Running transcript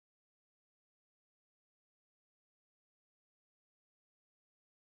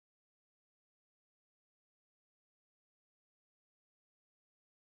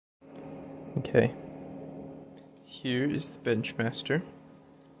Okay, here is the Benchmaster,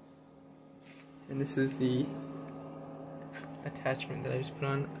 and this is the attachment that I just put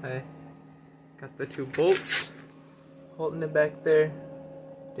on. I got the 2 bolts holding it back there.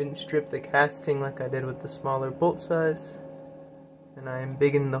 Didn't strip the casting like I did with the smaller bolt size, and I am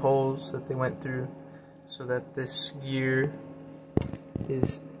bigging the holes that they went through so that this gear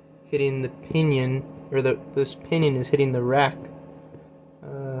is hitting the pinion, or this pinion is hitting the rack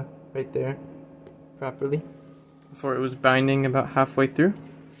right there properly. Before it was binding about halfway through,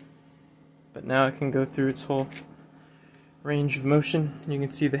 but now it can go through its whole range of motion. You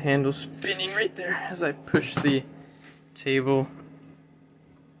can see the handle spinning right there as I push the table.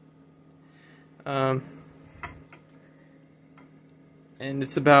 And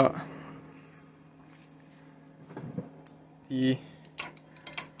it's about I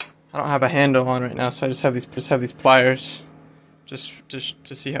don't have a handle on right now, so I just have these pliers just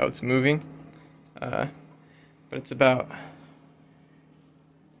to see how it's moving. But it's about,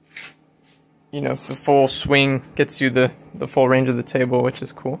 you know, the full swing gets you the full range of the table, which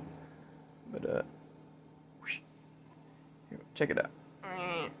is cool. But check it out.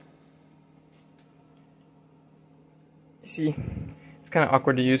 You see, it's kind of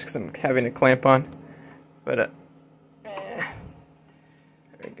awkward to use because I'm having a clamp on, but there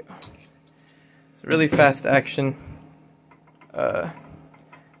we go. It's a really fast action.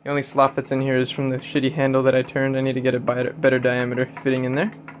 The only slop that's in here is from the shitty handle that I turned. I need to get a better diameter fitting in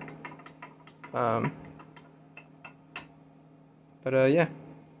there. Yeah.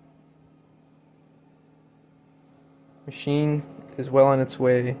 Machine is well on its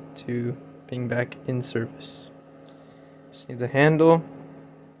way to being back in service. Just needs a handle,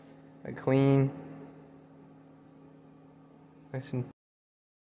 a clean, nice and.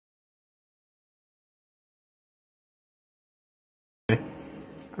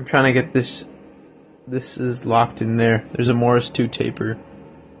 I'm trying to get this. This is locked in there. There's a Morris 2 taper.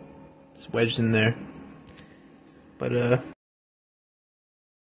 It's wedged in there. But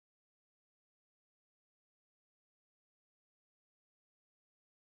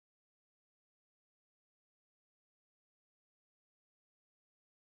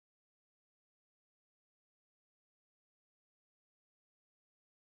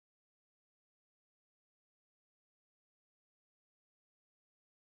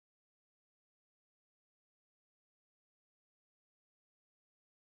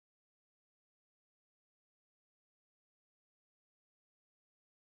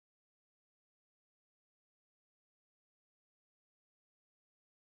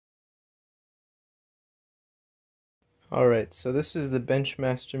alright, so this is the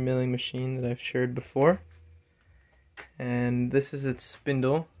Benchmaster milling machine that I've shared before. And this is its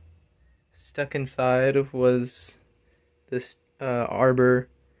spindle. Stuck inside was this arbor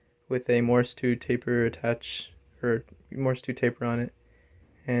with a Morse 2 taper Morse 2 taper on it.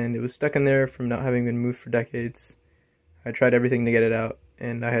 And it was stuck in there from not having been moved for decades. I tried everything to get it out,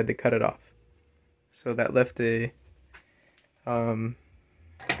 and I had to cut it off. So that left a,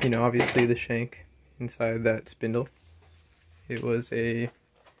 you know, obviously the shank inside that spindle. It was a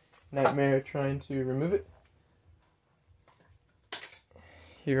nightmare trying to remove it.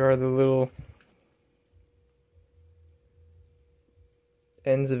 Here are the little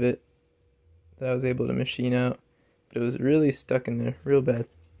ends of it that I was able to machine out, but it was really stuck in there real bad.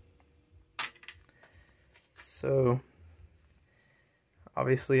 So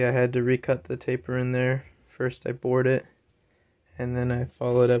obviously I had to recut the taper in there. First I bored it, and then I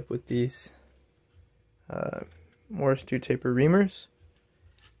followed up with these Morse 2 taper reamers.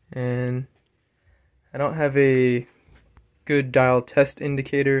 And I don't have a good dial test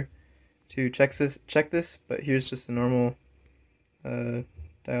indicator to check this, but here's just a normal dial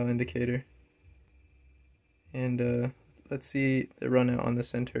indicator. And let's see the run out on the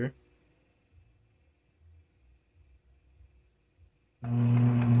center.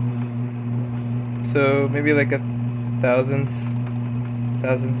 So maybe like a thousandth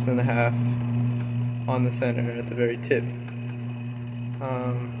and a half on the center at the very tip.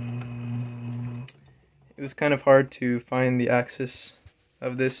 It was kind of hard to find the axis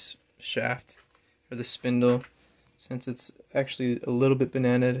of this shaft, or the spindle, since it's actually a little bit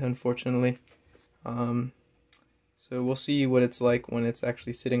bananaed, unfortunately. So we'll see what it's like when it's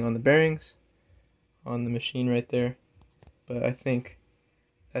actually sitting on the bearings on the machine right there. But I think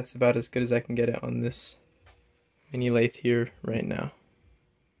that's about as good as I can get it on this mini lathe here right now.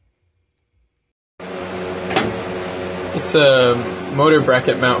 It's a motor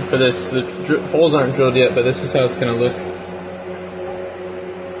bracket mount for this. The holes aren't drilled yet, but this is how it's going to look.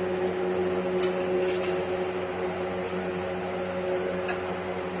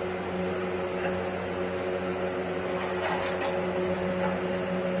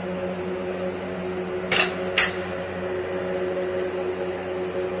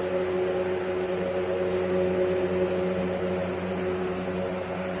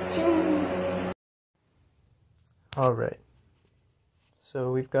 Alright,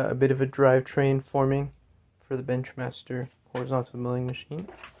 so we've got a bit of a drivetrain forming for the Benchmaster horizontal milling machine.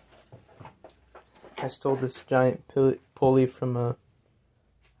 I stole this giant pulley from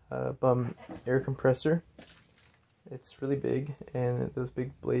a bum air compressor. It's really big, and those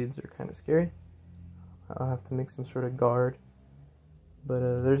big blades are kind of scary. I'll have to make some sort of guard. But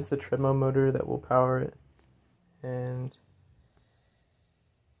there's the treadmill motor that will power it, and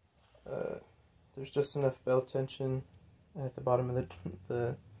there's just enough belt tension at the bottom of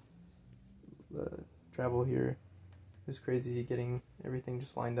the travel here. It was crazy getting everything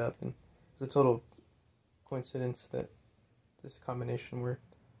just lined up, and it's a total coincidence that this combination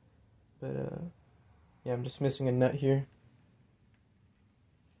worked. But yeah, I'm just missing a nut here,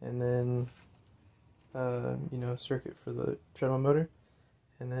 and then you know, a circuit for the treadmill motor,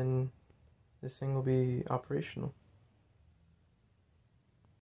 and then this thing will be operational.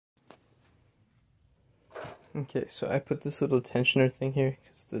 Okay, so I put this little tensioner thing here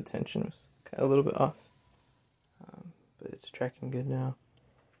because the tension was kind of a little bit off, but it's tracking good now,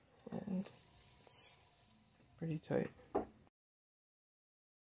 and it's pretty tight.